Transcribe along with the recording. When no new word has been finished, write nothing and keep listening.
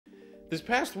This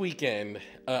past weekend,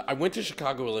 I went to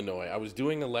Chicago, Illinois. I was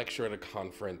doing a lecture at a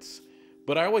conference,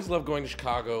 but I always love going to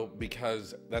Chicago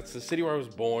because that's the city where I was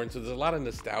born. So there's a lot of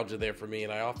nostalgia there for me.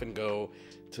 And I often go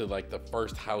to like the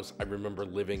first house I remember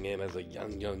living in as a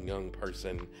young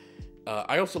person.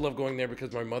 I also love going there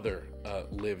because my mother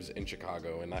lives in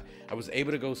Chicago, and I was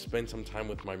able to go spend some time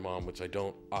with my mom, which I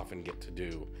don't often get to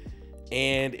do.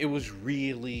 And it was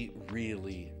really,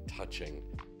 really touching.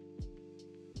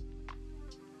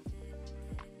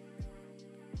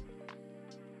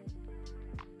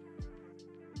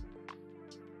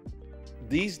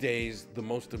 These days, the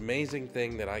most amazing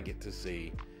thing that I get to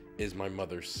see is my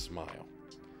mother's smile.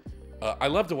 I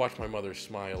love to watch my mother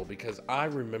smile because I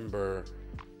remember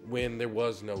when there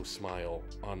was no smile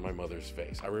on my mother's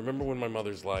face. I remember when my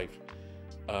mother's life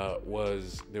there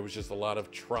was just a lot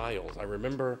of trials. I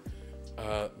remember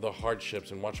the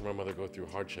hardships and watching my mother go through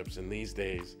hardships. And these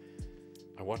days,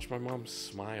 I watch my mom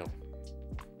smile.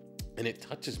 And it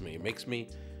touches me. It makes me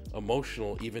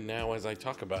emotional even now as I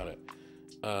talk about it.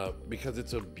 Because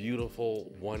it's a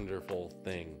beautiful, wonderful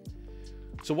thing.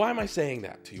 So why am I saying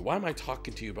that to you? Why am I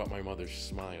talking to you about my mother's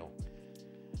smile?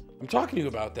 I'm talking to you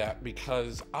about that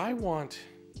because I want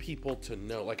people to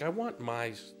know, I want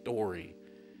my story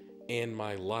and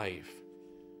my life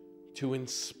to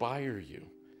inspire you.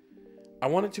 I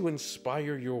want it to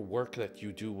inspire your work that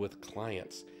you do with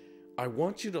clients. I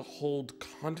want you to hold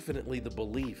confidently the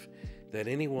belief that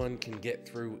anyone can get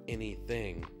through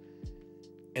anything.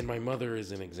 And my mother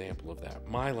is an example of that.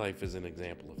 My life is an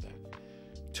example of that.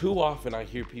 Too often I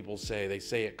hear people they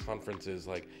say at conferences,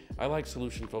 I like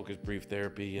solution-focused brief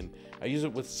therapy, and I use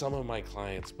it with some of my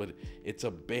clients, but it's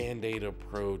a Band-Aid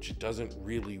approach. It doesn't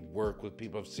really work with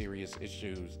people with serious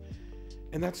issues.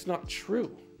 And that's not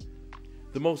true.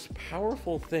 The most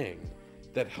powerful thing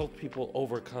that helps people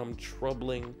overcome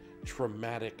troubling,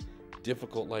 traumatic,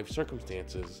 difficult life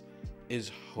circumstances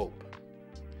is hope.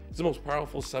 It's the most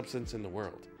powerful substance in the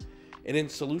world. And in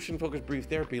solution-focused brief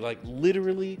therapy,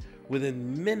 literally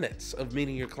within minutes of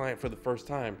meeting your client for the first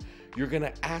time, you're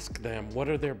gonna ask them what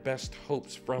are their best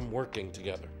hopes from working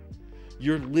together.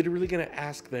 You're literally gonna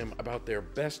ask them about their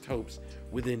best hopes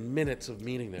within minutes of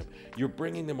meeting them. You're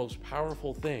bringing the most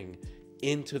powerful thing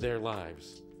into their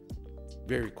lives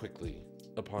very quickly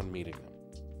upon meeting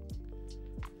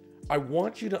them. I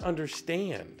want you to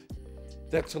understand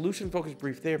that solution-focused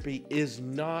brief therapy is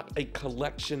not a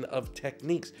collection of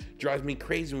techniques. It drives me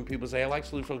crazy when people say, I like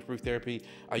solution-focused brief therapy.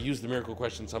 I use the miracle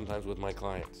question sometimes with my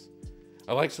clients.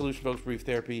 I like solution-focused brief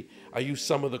therapy. I use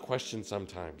some of the questions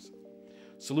sometimes.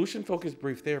 Solution-focused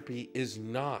brief therapy is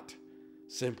not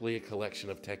simply a collection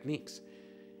of techniques.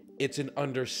 It's an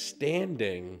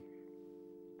understanding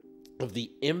of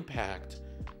the impact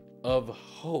of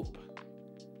hope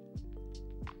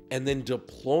and then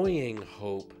deploying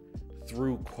hope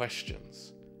through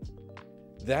questions.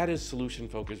 That is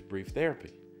solution-focused brief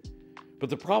therapy. But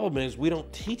the problem is we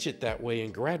don't teach it that way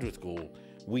in graduate school.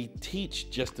 We teach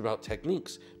just about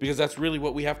techniques because that's really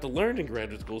what we have to learn in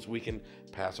graduate school so we can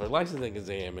pass our licensing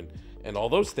exam and all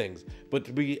those things. But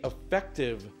to be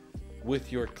effective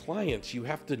with your clients, you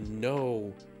have to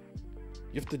know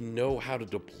how to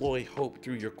deploy hope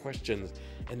through your questions.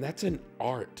 And that's an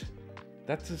art.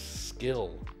 That's a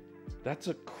skill. That's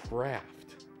a craft.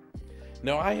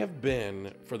 Now, I have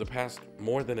been, for the past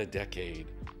more than a decade,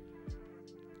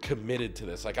 committed to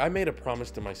this. I made a promise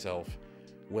to myself,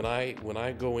 when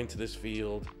I go into this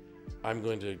field, I'm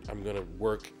going to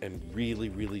work and really,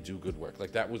 really do good work.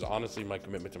 That was honestly my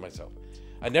commitment to myself.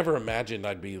 I never imagined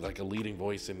I'd be a leading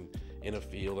voice in a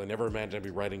field. I never imagined I'd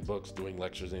be writing books, doing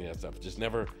lectures, any of that stuff. Just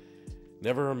never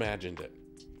imagined it.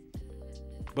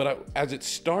 But as it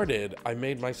started, I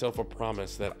made myself a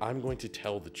promise that I'm going to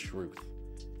tell the truth.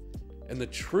 And the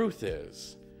truth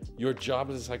is, your job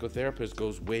as a psychotherapist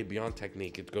goes way beyond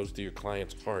technique. It goes to your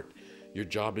client's heart. Your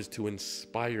job is to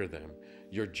inspire them.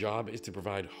 Your job is to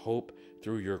provide hope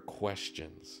through your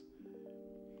questions.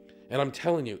 And I'm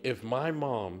telling you, if my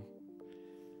mom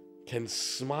can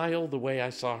smile the way I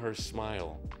saw her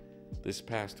smile this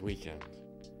past weekend,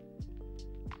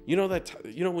 you know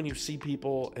when you see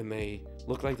people and they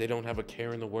look like they don't have a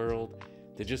care in the world,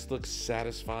 they just look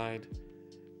satisfied.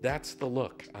 That's the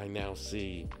look I now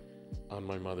see on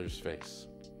my mother's face.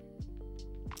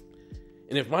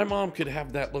 And if my mom could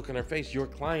have that look on her face, your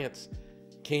clients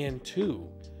can too.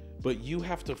 But you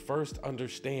have to first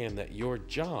understand that your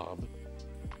job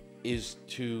is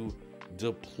to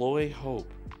deploy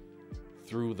hope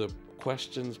through the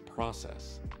questions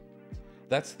process.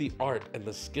 That's the art and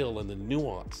the skill and the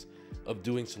nuance of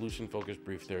doing solution-focused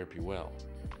brief therapy well.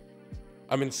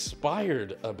 I'm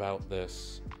inspired about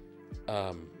this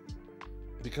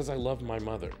because I love my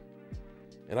mother.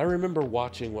 And I remember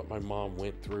watching what my mom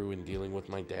went through and dealing with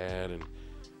my dad. And,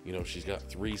 you know, she's got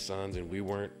 3 sons, and we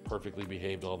weren't perfectly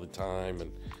behaved all the time.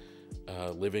 And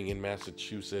living in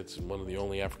Massachusetts, and one of the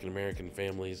only African-American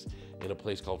families in a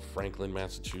place called Franklin,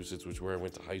 Massachusetts, which is where I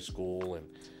went to high school, and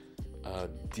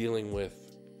dealing with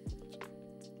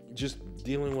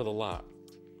a lot.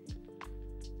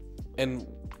 And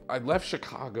I left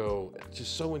Chicago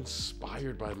just so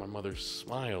inspired by my mother's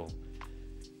smile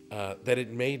that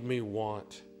it made me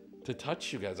want to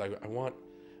touch you guys. I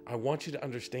want you to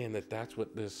understand that that's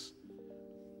what this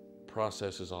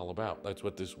process is all about. That's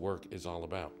what this work is all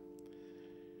about.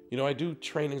 You know, I do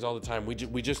trainings all the time. We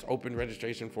just opened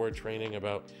registration for a training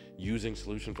about using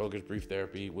solution-focused brief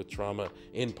therapy with trauma,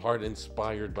 in part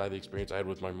inspired by the experience I had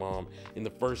with my mom. In the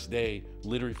first day,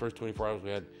 literally first 24 hours, we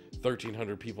had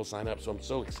 1,300 people sign up. So I'm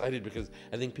so excited because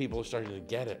I think people are starting to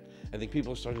get it. I think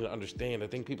people are starting to understand. I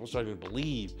think people are starting to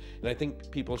believe. And I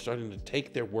think people are starting to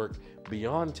take their work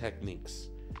beyond techniques,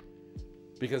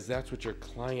 because that's what your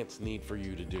clients need for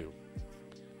you to do.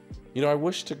 You know, I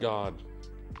wish to God,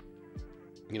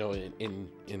 you know,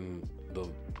 in the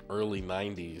early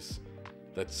 90s,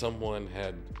 that someone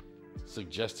had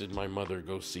suggested my mother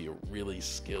go see a really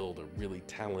skilled, a really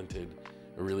talented,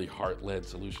 a really heart-led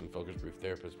solution-focused brief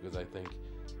therapist, because I think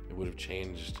it would have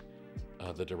changed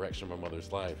the direction of my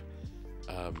mother's life.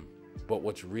 But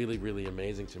what's really, really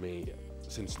amazing to me,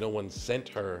 since no one sent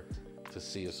her to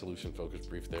see a solution-focused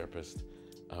brief therapist,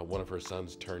 one of her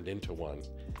sons turned into one,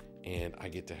 and I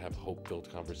get to have hope-filled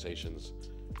conversations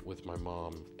with my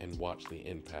mom and watch the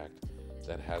impact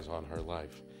that has on her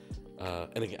life.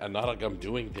 And again, not like I'm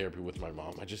doing therapy with my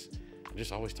mom. I just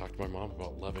always talk to my mom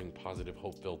about loving, positive,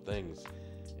 hope-filled things,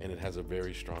 and it has a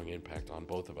very strong impact on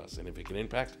both of us. And if it can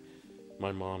impact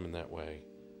my mom in that way,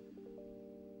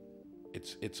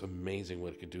 it's amazing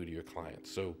what it could do to your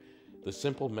clients. So the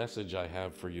simple message I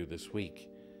have for you this week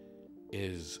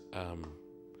is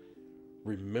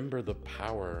remember the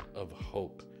power of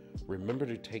hope. Remember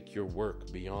to take your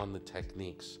work beyond the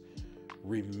techniques.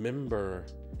 Remember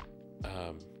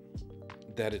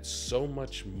that it's so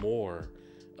much more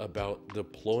about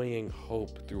deploying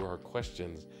hope through our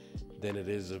questions than it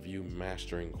is of you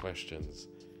mastering questions.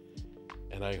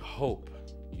 And I hope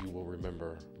you will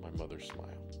remember my mother's smile.